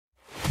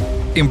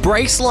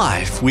Embrace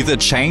life with a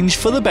change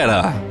for the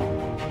better.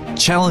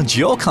 Challenge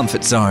your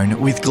comfort zone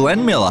with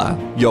Glenn Miller,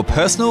 your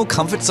personal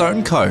comfort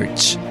zone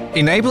coach,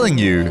 enabling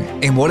you,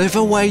 in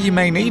whatever way you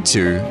may need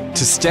to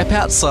step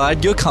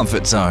outside your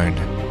comfort zone.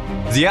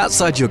 The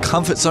Outside Your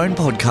Comfort Zone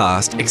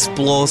podcast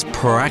explores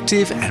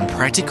proactive and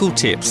practical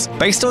tips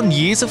based on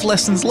years of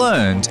lessons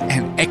learned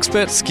and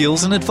expert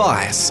skills and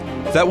advice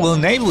that will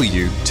enable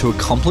you to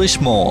accomplish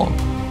more.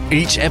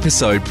 Each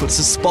episode puts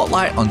a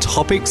spotlight on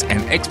topics and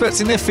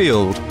experts in their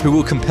field who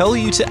will compel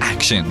you to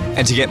action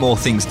and to get more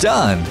things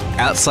done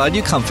outside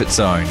your comfort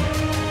zone.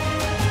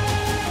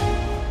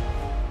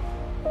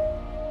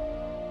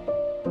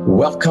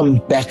 Welcome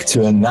back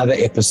to another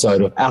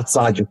episode of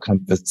Outside Your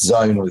Comfort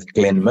Zone with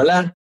Glenn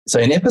Miller. So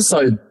in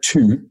episode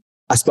 2,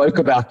 I spoke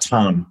about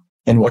time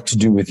and what to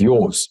do with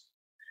yours.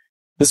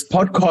 This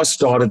podcast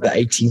started the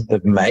 18th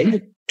of May,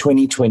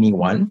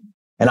 2021,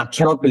 and I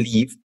cannot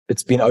believe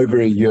it's been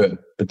over a year.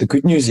 But the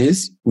good news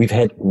is we've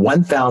had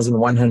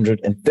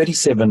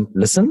 1,137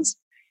 listens,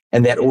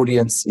 and that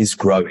audience is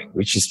growing,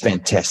 which is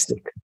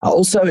fantastic. I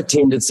also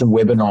attended some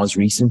webinars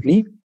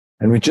recently,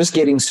 and we're just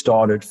getting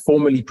started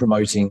formally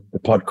promoting the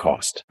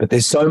podcast. But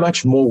there's so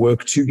much more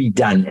work to be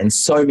done and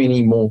so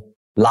many more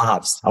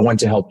lives I want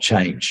to help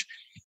change.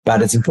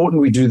 But it's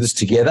important we do this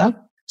together.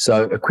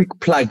 So a quick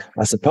plug,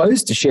 I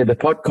suppose, to share the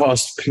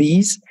podcast,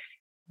 please,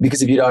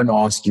 because if you don't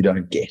ask, you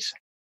don't get.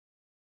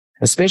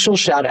 A special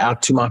shout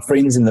out to my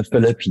friends in the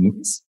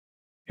Philippines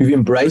who've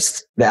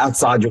embraced the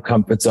Outside Your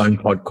Comfort Zone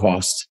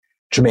podcast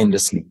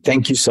tremendously.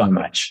 Thank you so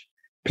much.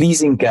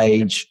 Please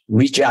engage,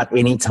 reach out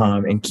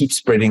anytime, and keep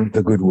spreading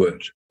the good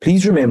word.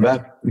 Please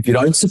remember, if you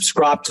don't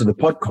subscribe to the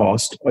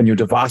podcast on your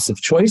device of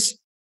choice,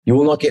 you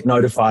will not get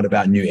notified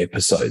about new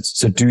episodes.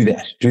 So do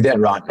that. Do that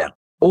right now.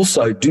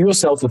 Also, do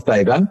yourself a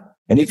favor.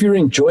 And if you're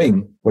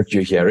enjoying what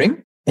you're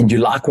hearing and you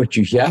like what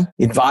you hear,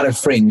 invite a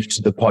friend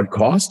to the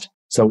podcast.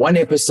 So one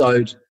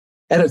episode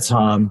at a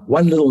time,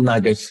 one little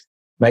nugget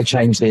may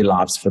change their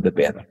lives for the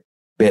better.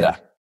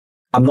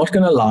 I'm not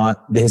going to lie.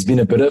 There's been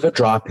a bit of a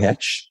dry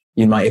patch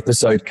in my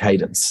episode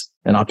cadence,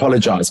 and I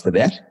apologize for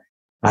that.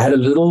 I had a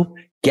little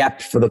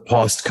gap for the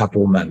past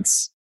couple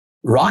months.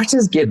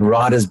 Writers get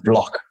writer's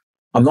block.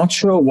 I'm not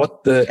sure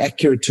what the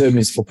accurate term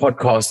is for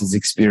podcasters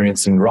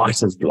experiencing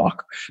writer's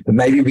block, but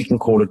maybe we can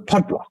call it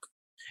pod block.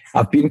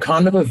 I've been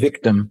kind of a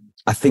victim,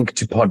 I think,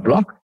 to pod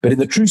block, but in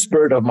the true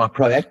spirit of my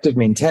proactive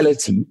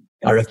mentality,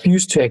 I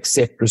refuse to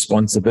accept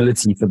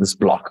responsibility for this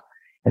block.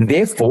 And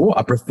therefore,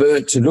 I prefer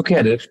to look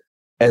at it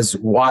as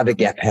why the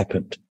gap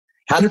happened,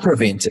 how to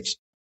prevent it,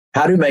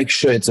 how to make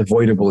sure it's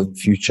avoidable in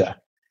future.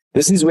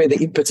 This is where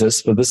the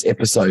impetus for this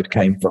episode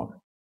came from.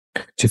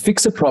 To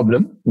fix a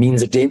problem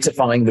means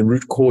identifying the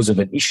root cause of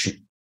an issue,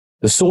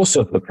 the source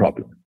of the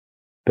problem.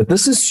 But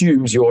this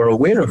assumes you are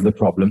aware of the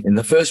problem in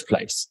the first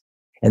place.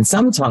 And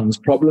sometimes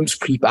problems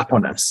creep up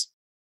on us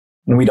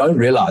and we don't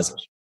realize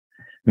it.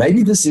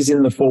 Maybe this is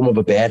in the form of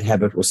a bad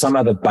habit or some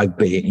other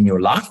bugbear in your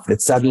life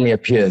that suddenly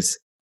appears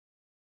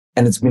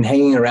and it's been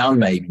hanging around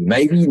maybe.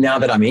 Maybe now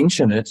that I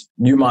mention it,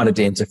 you might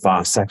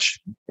identify such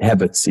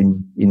habits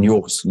in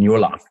your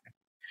life.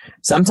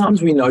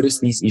 Sometimes we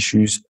notice these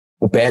issues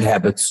or bad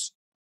habits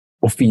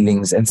or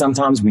feelings, and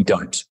sometimes we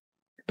don't.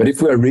 But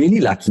if we're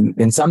really lucky,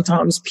 then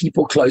sometimes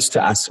people close to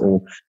us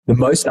or the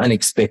most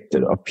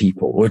unexpected of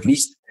people, or at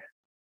least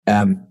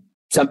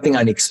something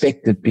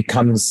unexpected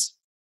becomes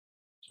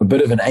a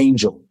bit of an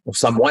angel, or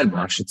someone,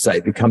 I should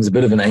say, becomes a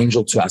bit of an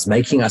angel to us,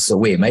 making us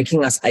aware,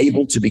 making us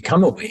able to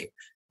become aware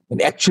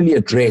and actually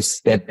address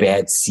that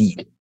bad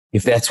seed,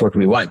 if that's what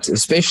we want,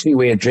 especially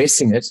where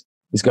addressing it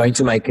is going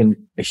to make a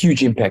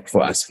huge impact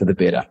for us for the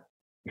better.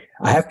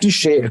 I have to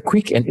share a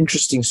quick and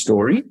interesting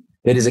story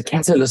that is a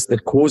catalyst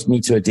that caused me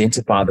to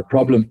identify the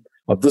problem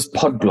of this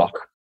pod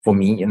block for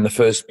me in the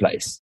first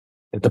place,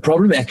 that the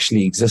problem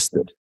actually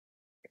existed.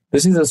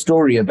 This is a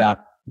story about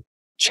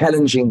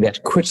challenging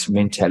that quit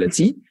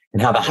mentality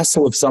and how the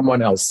hustle of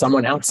someone else,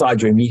 someone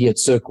outside your immediate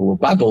circle or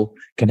bubble,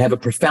 can have a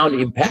profound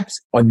impact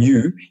on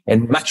you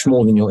and much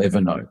more than you'll ever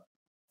know.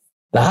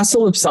 The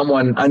hustle of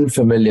someone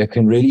unfamiliar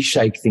can really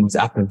shake things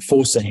up and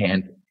force a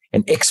hand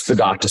and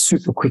expedite a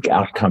super quick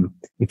outcome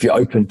if you're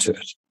open to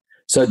it.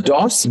 So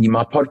Darcy,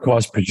 my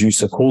podcast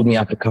producer, called me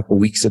up a couple of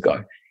weeks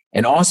ago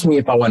and asked me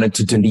if I wanted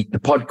to delete the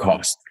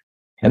podcast.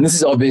 And this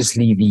is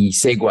obviously the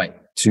segue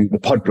to the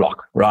pod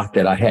block, right,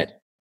 that I had.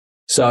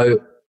 So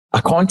I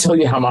can't tell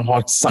you how my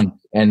heart sunk,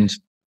 and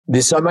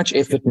there's so much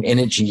effort and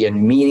energy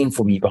and meaning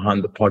for me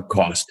behind the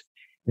podcast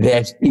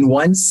that in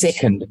 1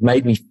 second it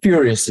made me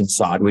furious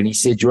inside when he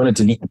said, "Do you want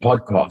to delete the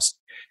podcast?"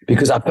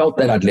 Because I felt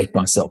that I'd let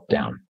myself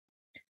down.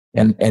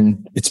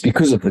 And it's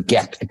because of the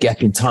gap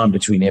in time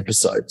between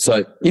episodes.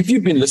 So if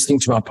you've been listening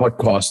to my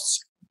podcasts,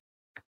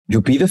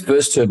 you'll be the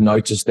first to have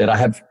noticed that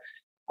I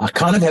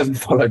kind of haven't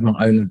followed my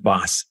own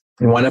advice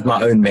in one of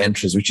my own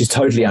mantras, which is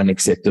totally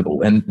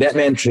unacceptable. And that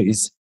mantra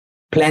is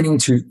planning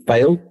to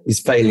fail is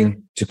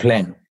failing to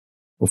plan,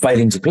 or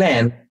failing to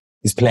plan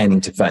is planning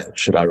to fail,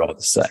 should I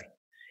rather say.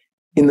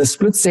 In the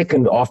split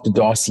second after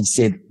Darcy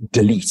said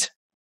delete,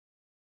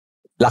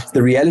 like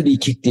the reality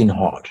kicked in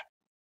hard.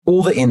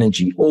 all the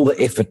energy, all the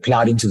effort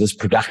plowed into this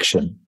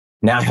production,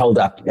 now held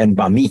up and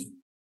by me.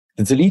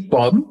 The delete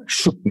bomb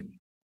shook me.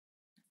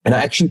 And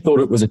I actually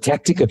thought it was a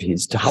tactic of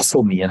his to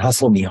hustle me and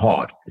hustle me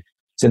hard.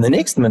 So in the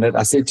next minute,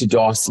 I said to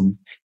Darcy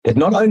that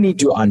not only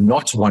do I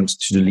not want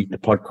to delete the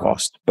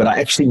podcast, but I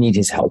actually need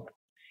his help.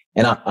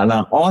 And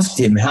I asked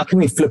him, how can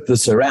we flip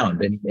this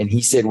around? And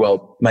he said,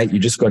 well, mate, you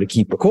just got to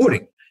keep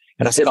recording.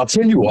 And I said, I'll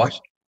tell you what,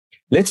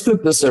 let's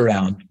flip this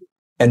around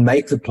and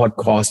make the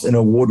podcast an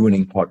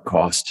award-winning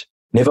podcast.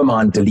 Never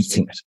mind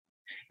deleting it.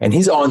 And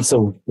his answer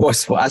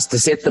was for us to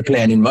set the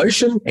plan in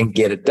motion and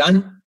get it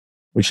done,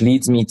 which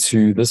leads me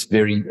to this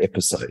very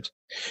episode.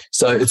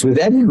 So it's with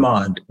that in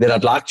mind that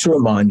I'd like to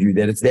remind you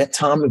that it's that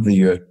time of the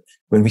year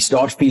when we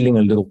start feeling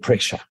a little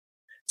pressure.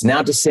 It's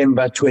now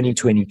December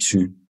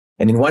 2022,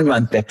 and in 1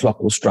 month, that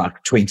clock will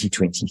strike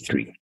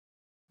 2023.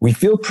 We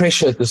feel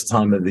pressure at this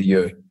time of the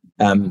year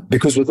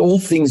because with all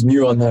things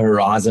new on the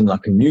horizon,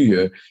 like a new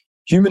year,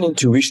 human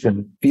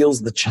intuition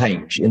feels the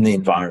change in the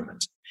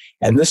environment.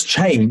 And this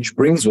change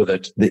brings with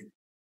it the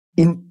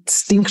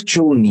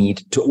instinctual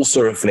need to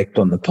also reflect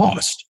on the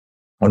past,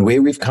 on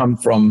where we've come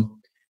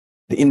from,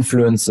 the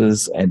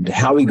influences, and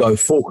how we go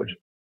forward.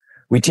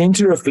 We tend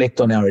to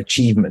reflect on our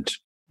achievement,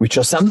 which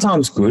are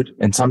sometimes good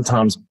and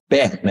sometimes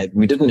bad. Maybe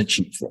we didn't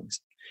achieve things.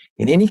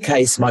 In any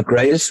case, my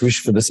greatest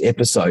wish for this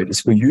episode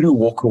is for you to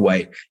walk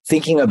away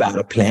thinking about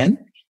a plan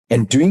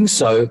and doing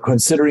so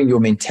considering your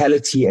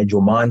mentality and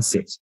your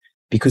mindset,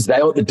 because they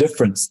are the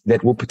difference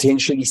that will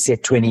potentially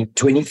set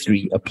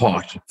 2023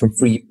 apart from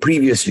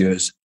previous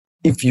years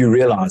if you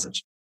realize it.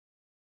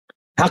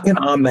 How can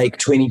I make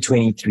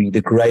 2023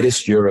 the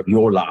greatest year of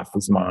your life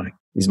is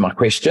my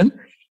question.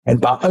 And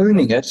by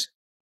owning it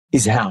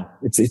is how.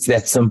 It's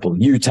that simple.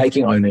 You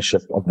taking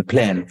ownership of the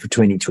plan for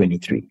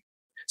 2023.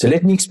 So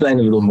let me explain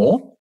a little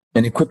more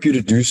and equip you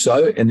to do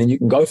so. And then you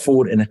can go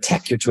forward and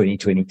attack your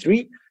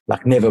 2023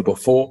 like never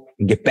before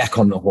and get back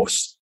on the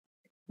horse.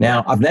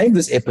 Now, I've named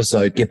this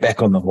episode, Get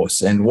Back on the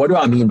Horse. And what do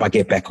I mean by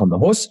get back on the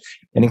horse?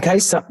 And in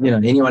case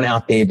anyone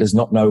out there does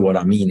not know what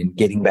I mean in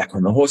getting back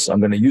on the horse, I'm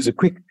going to use a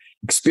quick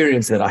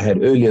experience that I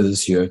had earlier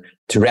this year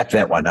to wrap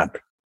that one up.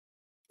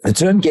 The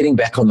term getting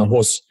back on the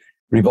horse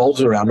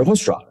revolves around a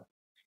horse rider,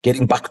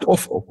 getting bucked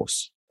off a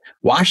horse.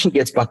 Why she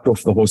gets bucked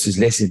off the horse is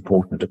less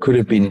important. It could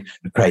have been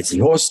a crazy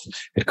horse.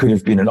 It could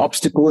have been an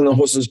obstacle in the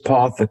horse's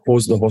path that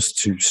caused the horse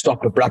to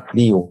stop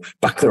abruptly or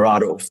buck the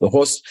rider off the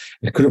horse.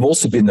 It could have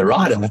also been the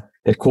rider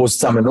that caused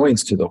some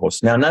annoyance to the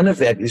horse. Now, none of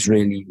that is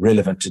really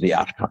relevant to the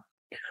outcome.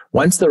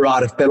 Once the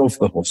rider fell off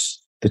the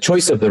horse, the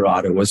choice of the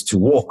rider was to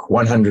walk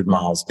 100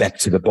 miles back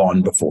to the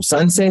barn before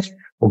sunset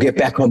or get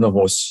back on the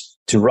horse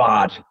to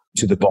ride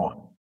to the barn.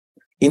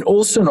 In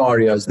all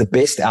scenarios, the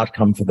best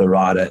outcome for the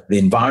rider, the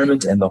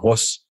environment, and the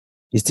horse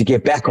is to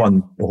get back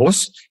on the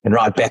horse and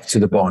ride back to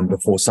the barn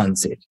before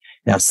sunset.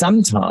 Now,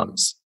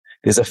 sometimes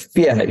there's a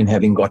fear in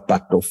having got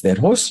bucked off that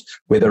horse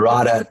where the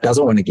rider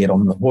doesn't want to get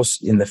on the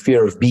horse in the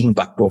fear of being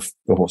bucked off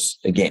the horse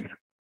again.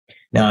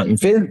 Now, in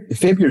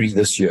February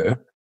this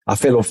year, I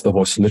fell off the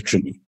horse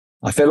literally.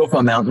 I fell off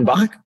my mountain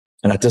bike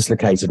and I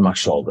dislocated my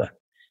shoulder.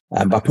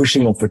 By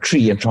pushing off a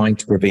tree and trying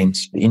to prevent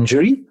the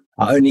injury,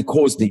 I only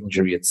caused the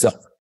injury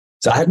itself.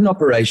 So I had an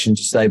operation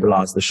to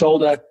stabilize the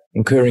shoulder,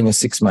 incurring a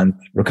 6-month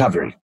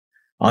recovery.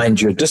 I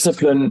endured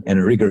discipline and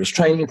a rigorous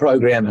training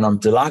program, and I'm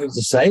delighted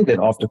to say that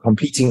after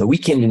completing a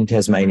weekend in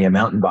Tasmania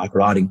mountain bike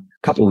riding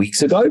a couple of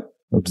weeks ago, it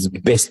was the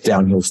best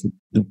downhill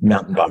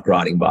mountain bike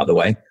riding, by the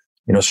way,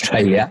 in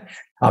Australia,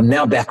 I'm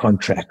now back on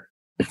track.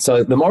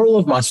 So the moral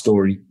of my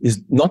story is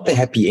not the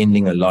happy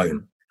ending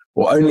alone,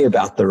 or only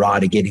about the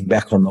rider getting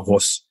back on the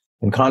horse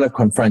and kind of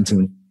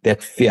confronting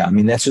that fear. I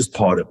mean, that's just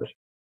part of it.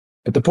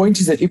 But the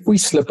point is that if we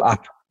slip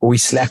up or we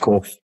slack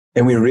off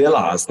and we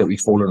realize that we've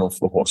fallen off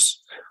the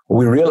horse, or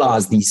we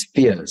realize these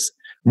fears,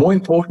 more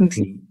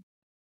importantly,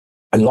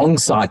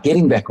 alongside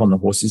getting back on the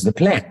horse is the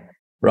plan,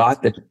 right?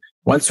 That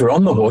once we're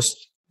on the horse,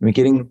 we're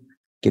getting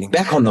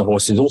back on the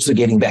horse is also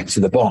getting back to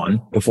the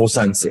barn before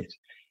sunset.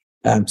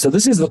 So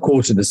this is the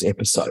core to this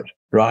episode,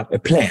 right? A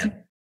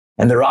plan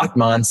and the right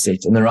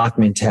mindset and the right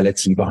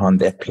mentality behind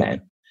that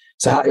plan.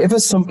 So however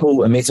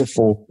simple a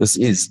metaphor this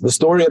is, the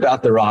story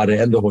about the rider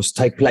and the horse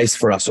take place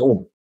for us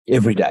all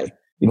every day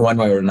in one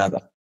way or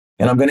another.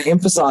 And I'm going to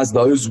emphasize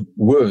those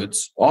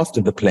words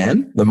after the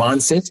plan, the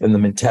mindset and the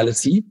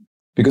mentality,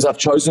 because I've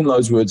chosen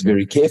those words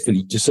very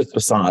carefully to sit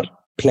beside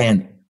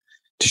planning,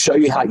 to show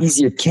you how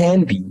easy it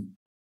can be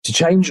to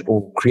change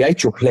or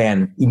create your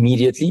plan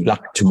immediately,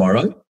 like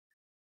tomorrow,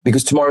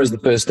 because tomorrow is the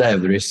first day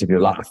of the rest of your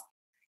life.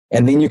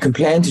 And then you can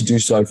plan to do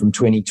so from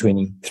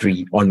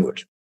 2023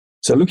 onward.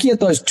 So looking at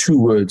those two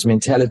words,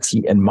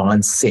 mentality and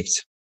mindset,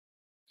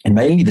 and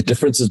mainly the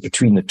differences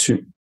between the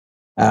two,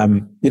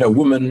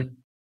 women,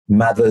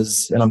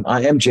 mothers, and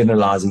I am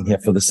generalizing here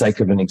for the sake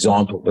of an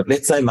example, but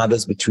let's say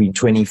mothers between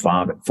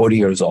 25 and 40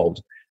 years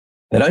old,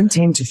 they don't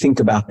tend to think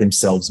about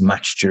themselves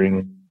much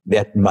during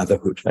that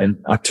motherhood. And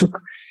I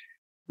talk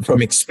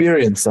from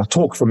experience,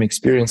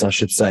 I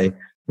should say,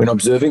 when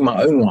observing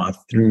my own wife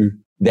through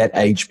that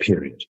age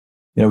period.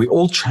 We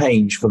all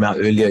change from our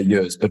earlier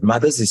years, but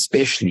mothers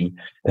especially,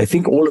 they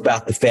think all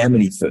about the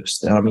family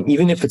first. And I mean,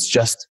 even if it's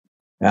just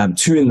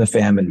two in the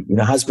family,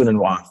 husband and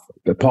wife,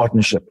 a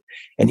partnership.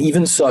 And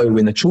even so,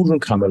 when the children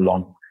come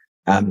along,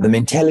 the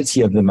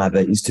mentality of the mother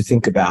is to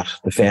think about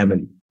the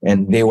family,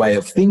 and their way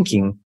of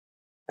thinking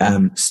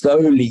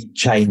slowly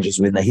changes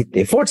when they hit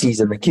their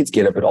 40s and the kids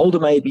get a bit older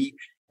maybe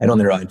and on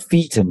their own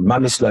feet, and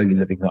mum is slowly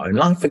living her own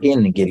life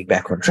again and getting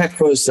back on track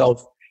for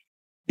herself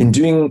and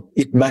doing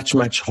it much,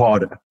 much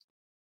harder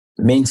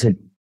mentally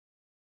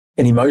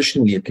and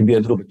emotionally. It can be a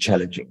little bit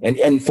challenging.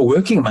 And for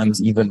working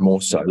mums, even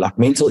more so, like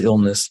mental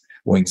illness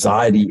or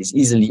anxiety is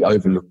easily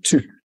overlooked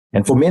too.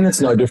 And for men,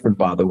 it's no different,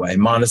 by the way,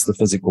 minus the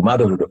physical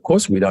motherhood. Of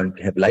course, we don't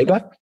have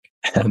labor.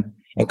 And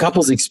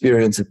couples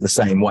experience it the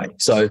same way.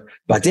 So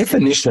by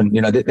definition,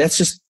 that's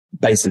just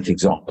basic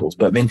examples,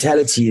 but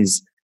mentality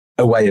is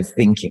a way of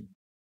thinking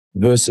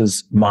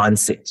versus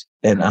mindset.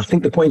 And I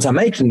think the point I'm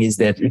making is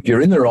that if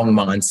you're in the wrong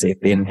mindset,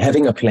 then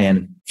having a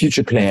plan,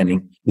 future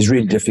planning is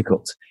really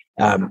difficult.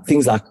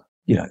 Things like,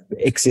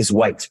 excess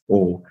weight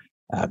or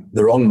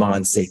the wrong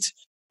mindset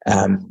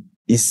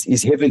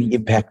is heavily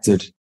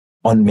impacted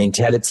on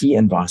mentality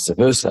and vice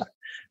versa.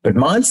 But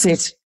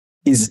mindset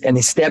is an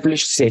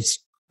established set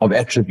of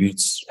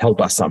attributes held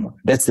by someone.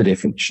 That's the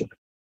definition.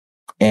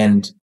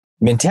 And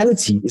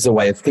mentality is a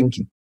way of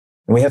thinking.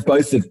 And we have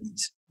both of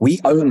these. We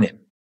own them.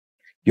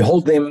 You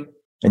hold them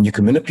and you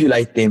can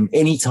manipulate them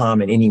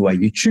anytime and any way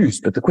you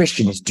choose. But the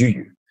question is, do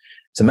you?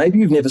 So maybe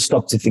you've never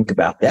stopped to think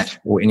about that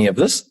or any of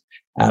this,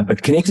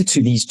 but connected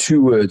to these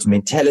two words,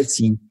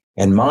 mentality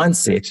and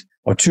mindset,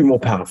 are two more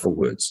powerful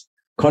words,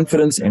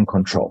 confidence and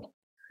control.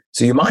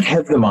 So you might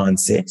have the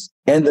mindset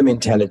and the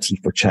mentality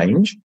for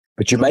change,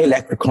 but you may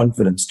lack the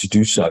confidence to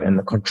do so and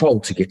the control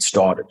to get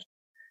started.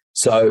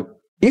 So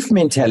if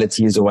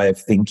mentality is a way of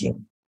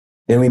thinking,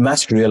 then we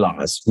must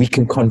realize we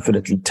can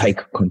confidently take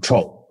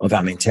control of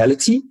our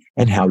mentality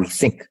and how we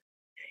think.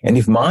 And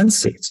if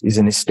mindset is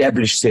an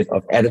established set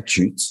of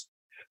attitudes,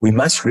 we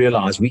must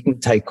realize we can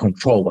take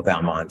control of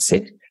our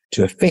mindset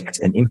to affect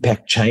and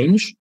impact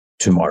change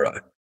tomorrow.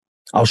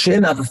 I'll share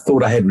another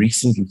thought I had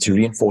recently to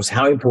reinforce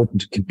how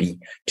important it can be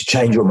to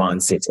change your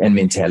mindset and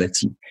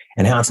mentality,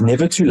 and how it's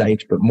never too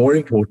late, but more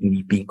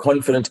importantly, being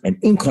confident and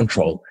in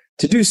control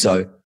to do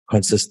so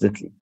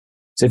consistently.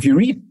 So if you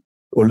read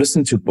or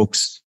listen to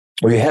books,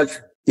 or you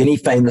have any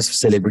famous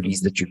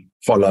celebrities that you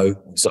follow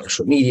on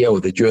social media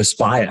or that you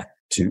aspire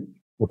to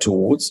or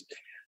towards,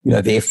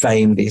 their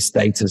fame, their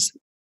status,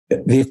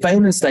 their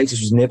fame and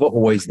status was never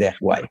always that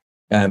way.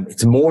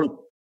 It's more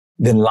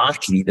than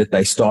likely that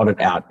they started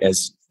out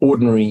as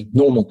ordinary,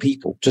 normal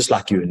people, just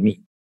like you and me.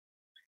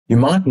 You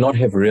might not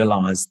have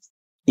realized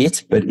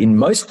it, but in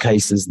most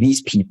cases,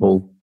 these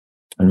people,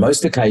 on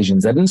most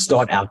occasions, they didn't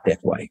start out that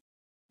way.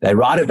 They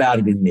write about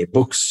it in their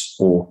books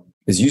or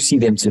as you see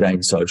them today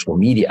in social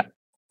media,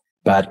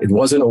 but it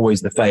wasn't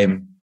always the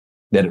fame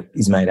that it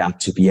is made out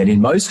to be. And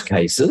in most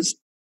cases,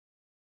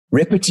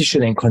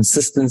 repetition and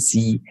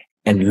consistency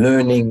and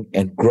learning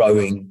and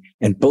growing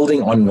and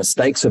building on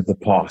mistakes of the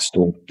past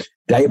or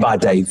day by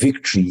day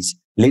victories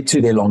led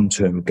to their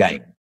long-term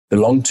gain, the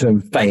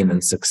long-term fame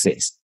and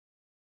success.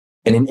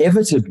 And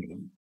inevitably,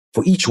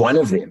 for each one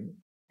of them,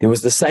 there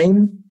was the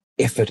same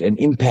effort and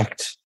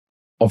impact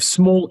of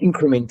small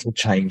incremental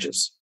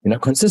changes,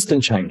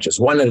 consistent changes,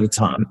 one at a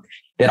time,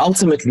 that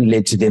ultimately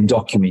led to them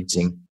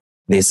documenting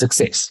their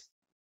success,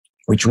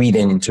 which we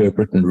then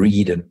interpret and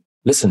read and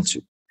listen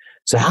to.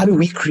 So how do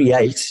we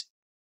create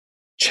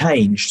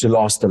change to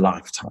last a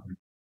lifetime?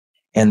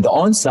 And the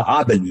answer,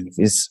 I believe,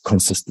 is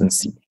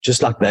consistency.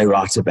 Just like they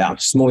write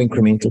about small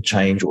incremental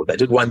change, or they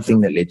did one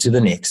thing that led to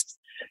the next.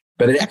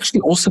 But it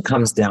actually also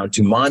comes down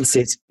to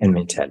mindset and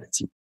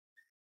mentality.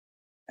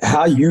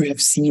 How you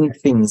have seen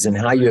things and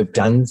how you have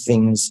done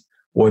things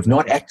or have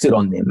not acted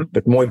on them,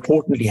 but more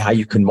importantly, how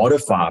you can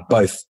modify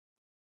both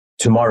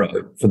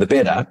tomorrow for the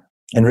better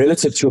and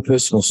relative to your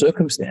personal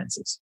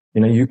circumstances.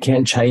 You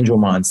can change your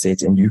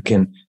mindset and you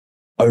can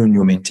own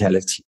your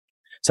mentality.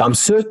 So I'm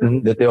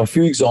certain that there are a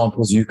few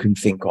examples you can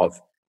think of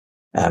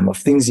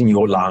things in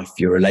your life,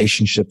 your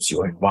relationships,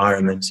 your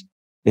environment,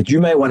 that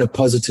you may want to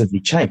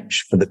positively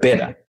change for the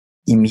better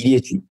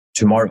immediately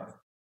tomorrow.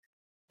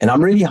 And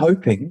I'm really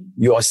hoping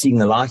you are seeing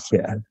the light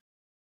here.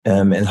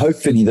 And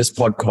hopefully this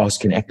podcast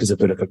can act as a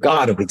bit of a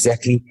guide of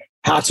exactly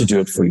how to do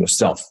it for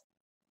yourself.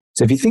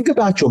 So if you think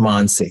about your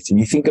mindset and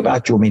you think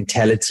about your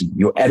mentality,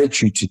 your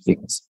attitude to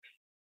things,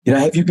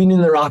 have you been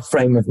in the right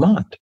frame of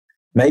mind?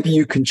 Maybe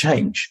you can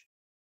change.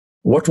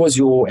 What was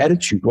your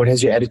attitude? What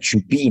has your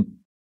attitude been?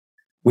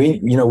 Were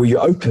you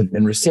open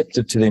and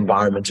receptive to the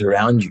environment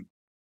around you,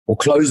 or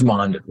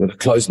closed-minded with a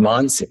closed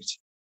mindset?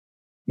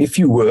 If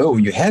you were, or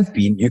you have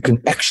been, you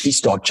can actually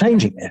start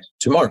changing that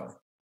tomorrow.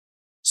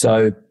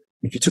 So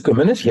if you took a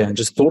minute here and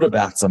just thought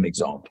about some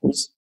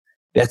examples,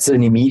 that's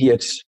an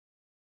immediate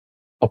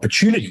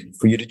opportunity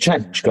for you to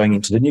change going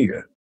into the new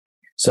year.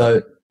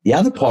 So the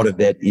other part of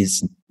that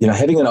is,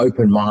 having an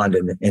open mind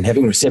and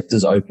having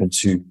receptors open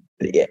to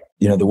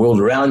the world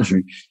around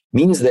you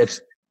means that,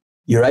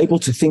 you're able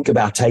to think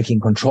about taking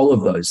control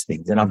of those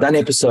things. And I've done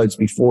episodes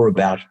before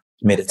about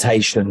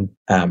meditation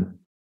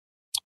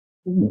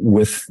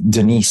with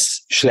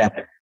Denise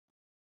Schlapp,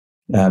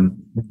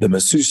 the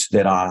masseuse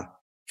that I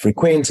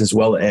frequent, as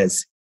well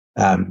as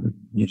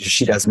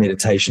she does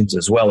meditations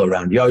as well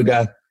around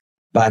yoga.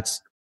 But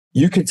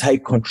you can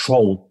take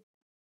control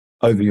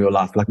over your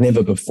life like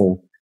never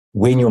before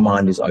when your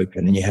mind is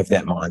open and you have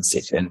that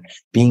mindset and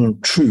being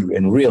true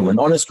and real and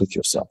honest with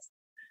yourself.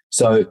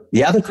 So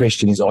the other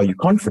question is, are you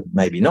confident?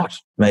 Maybe not.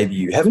 Maybe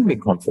you haven't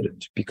been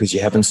confident because you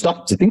haven't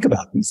stopped to think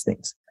about these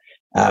things.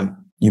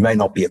 You may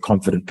not be a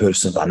confident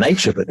person by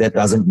nature, but that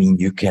doesn't mean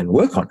you can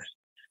work on it.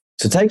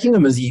 So taking a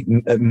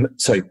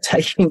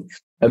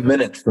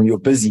minute from your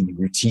busy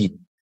routine,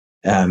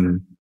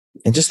 and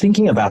just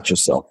thinking about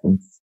yourself and,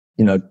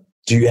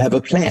 do you have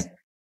a plan?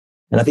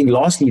 And I think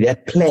lastly,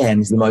 that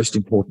plan is the most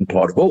important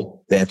part of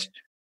all, that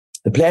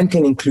the plan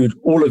can include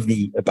all of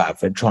the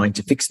above and trying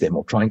to fix them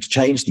or trying to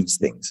change these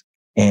things.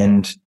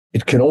 And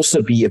it can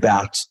also be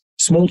about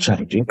small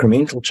change,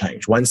 incremental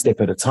change, one step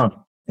at a time.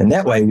 And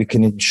that way we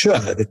can ensure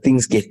that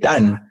things get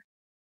done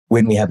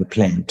when we have a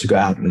plan to go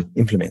out and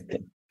implement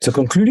them. So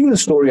concluding the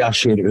story I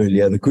shared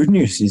earlier, the good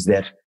news is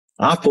that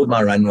I've built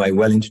my runway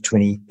well into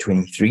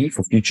 2023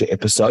 for future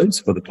episodes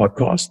for the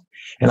podcast.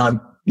 And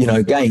I'm,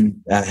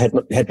 again,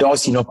 had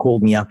Darcy not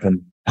called me up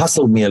and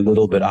hustled me a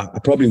little bit, I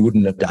probably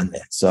wouldn't have done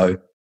that. So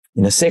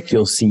in a sec,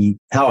 you'll see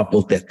how I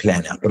built that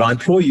plan out. But I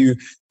implore you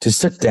to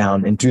sit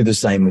down and do the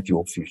same with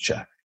your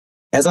future.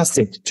 As I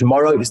said,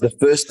 tomorrow is the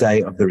first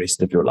day of the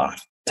rest of your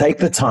life. Take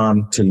the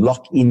time to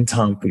lock in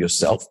time for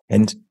yourself.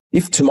 And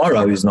if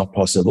tomorrow is not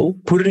possible,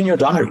 put it in your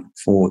diary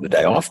for the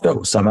day after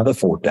or some other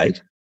forward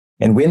date.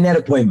 And when that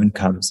appointment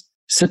comes,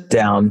 sit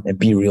down and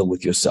be real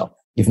with yourself.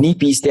 If need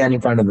be, stand in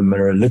front of the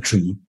mirror,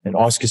 literally, and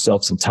ask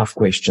yourself some tough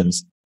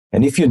questions.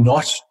 And if you're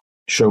not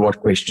sure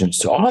what questions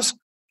to ask,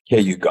 here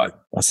you go.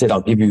 I said,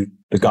 I'll give you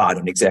the guide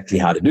on exactly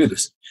how to do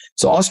this.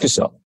 So ask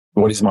yourself,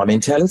 what is my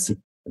mentality?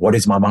 What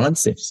is my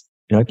mindset?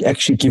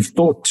 Actually give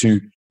thought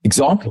to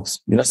examples.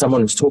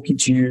 Someone was talking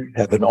to you,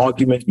 have an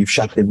argument, you've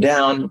shut them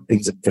down,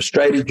 things have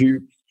frustrated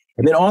you.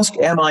 And then ask,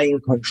 am I in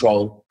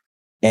control?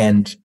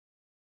 And,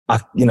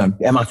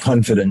 am I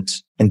confident?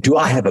 And do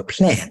I have a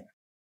plan?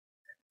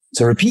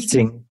 So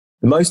repeating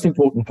the most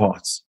important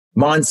parts: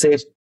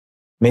 mindset,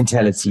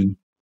 mentality,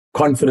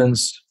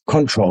 confidence,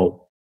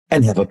 control,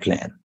 and have a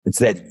plan. It's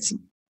that easy.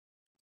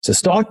 So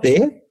start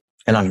there,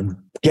 and I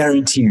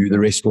guarantee you the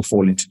rest will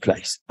fall into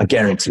place. I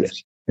guarantee it.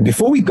 And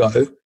before we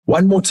go,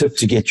 one more tip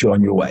to get you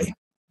on your way.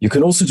 You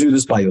can also do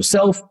this by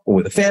yourself or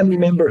with a family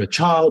member, a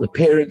child, a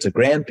parent, a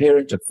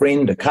grandparent, a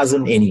friend, a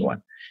cousin,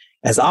 anyone.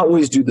 As I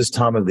always do this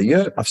time of the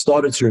year, I've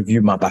started to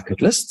review my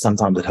bucket list.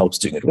 Sometimes it helps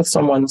doing it with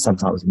someone,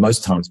 sometimes,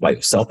 most times by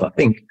yourself, I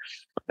think.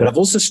 But I've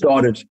also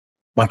started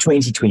my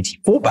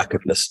 2024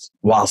 bucket list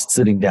whilst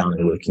sitting down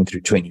and working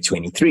through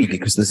 2023,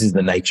 because this is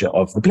the nature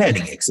of the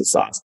planning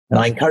exercise.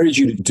 And I encourage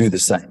you to do the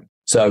same.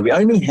 So we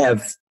only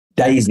have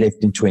days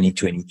left in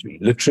 2023,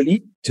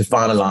 literally, to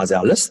finalize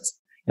our lists.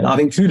 And I've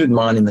included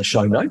mine in the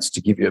show notes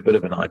to give you a bit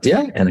of an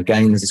idea. And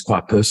again, this is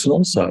quite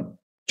personal, so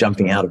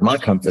jumping out of my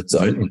comfort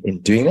zone in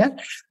doing that.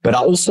 But I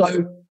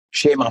also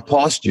share my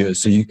past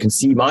years so you can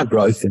see my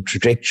growth and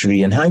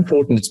trajectory and how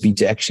important it's been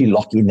to actually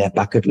lock in that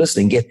bucket list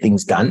and get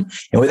things done.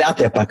 And without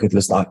that bucket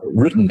list I've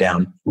written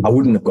down, I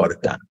wouldn't have got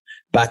it done.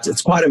 But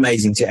it's quite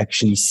amazing to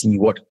actually see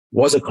what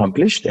was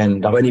accomplished.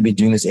 And I've only been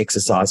doing this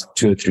exercise for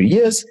 2 or 3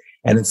 years,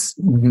 and it's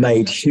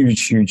made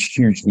huge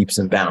leaps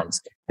and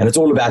bounds. And it's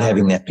all about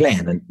having that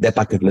plan. And that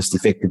bucket list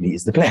effectively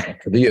is the plan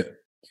for the year.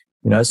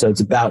 So it's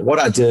about what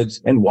I did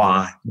and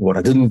why, what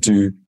I didn't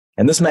do.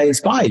 And this may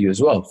inspire you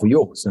as well for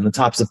yours and the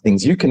types of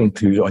things you can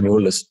include on your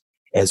list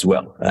as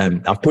well.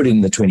 I've put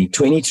in the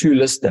 2022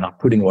 list, and I've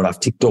put in what I've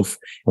ticked off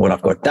and what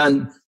I've got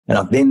done. And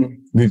I've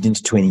then moved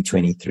into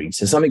 2023.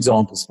 So some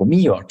examples for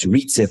me are to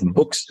read 7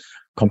 books,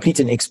 complete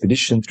an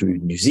expedition through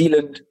New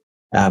Zealand,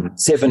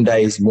 7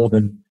 days, more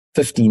than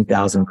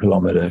 15,000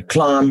 kilometer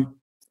climb,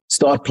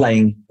 start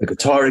playing the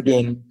guitar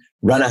again,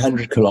 run a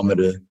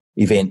 100-kilometer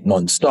event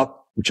nonstop,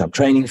 which I'm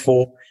training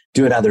for,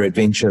 do another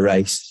adventure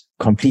race,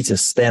 complete a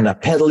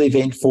stand-up paddle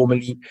event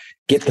formally,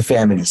 get the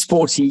family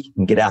sporty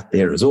and get out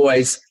there as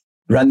always,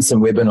 run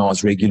some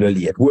webinars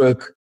regularly at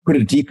work, put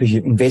a deeper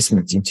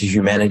investment into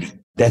humanity.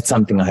 That's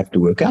something I have to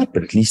work out,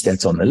 but at least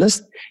that's on the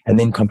list. And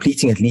then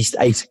completing at least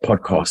 8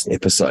 podcast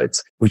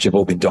episodes, which have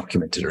all been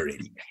documented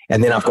already.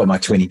 And then I've got my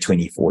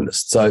 2024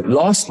 list. So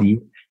lastly,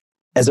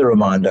 as a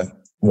reminder,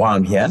 why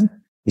I'm here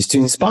is to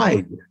inspire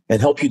you and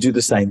help you do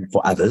the same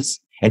for others.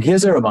 And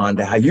here's a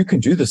reminder how you can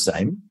do the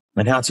same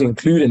and how to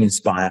include and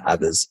inspire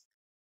others.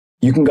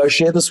 You can go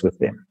share this with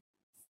them.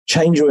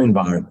 Change your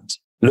environment.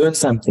 Learn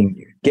something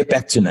new. Get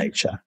back to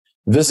nature.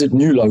 Visit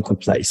new local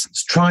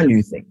places. Try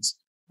new things.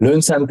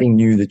 Learn something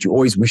new that you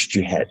always wished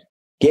you had.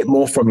 Get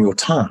more from your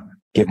time.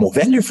 Get more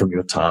value from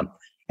your time.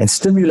 And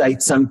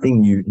stimulate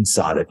something new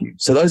inside of you.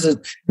 So those are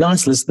a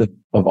nice list of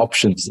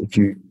options. If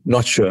you're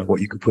not sure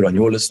what you could put on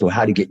your list or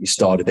how to get you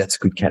started, that's a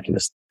good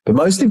catalyst. But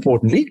most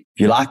importantly,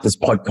 if you like this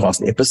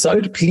podcast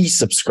episode, please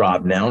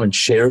subscribe now and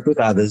share it with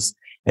others.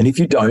 And if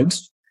you don't,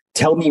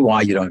 tell me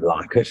why you don't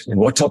like it and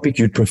what topic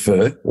you'd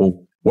prefer or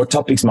what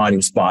topics might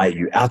inspire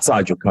you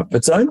outside your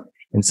comfort zone.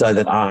 And so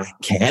that I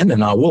can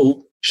and I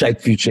will shape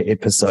future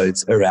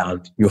episodes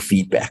around your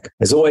feedback.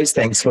 As always,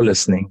 thanks for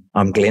listening.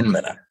 I'm Glenn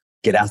Miller.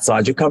 Get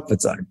outside your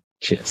comfort zone.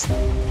 Cheers.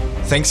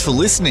 Thanks for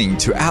listening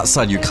to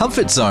Outside Your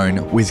Comfort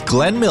Zone with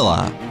Glenn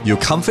Miller, your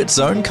comfort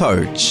zone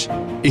coach.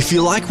 If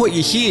you like what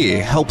you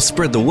hear, help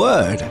spread the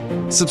word.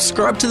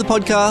 Subscribe to the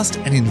podcast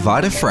and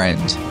invite a friend.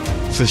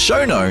 For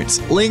show notes,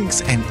 links,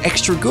 and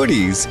extra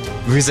goodies,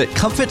 visit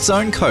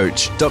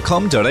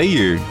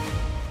comfortzonecoach.com.au.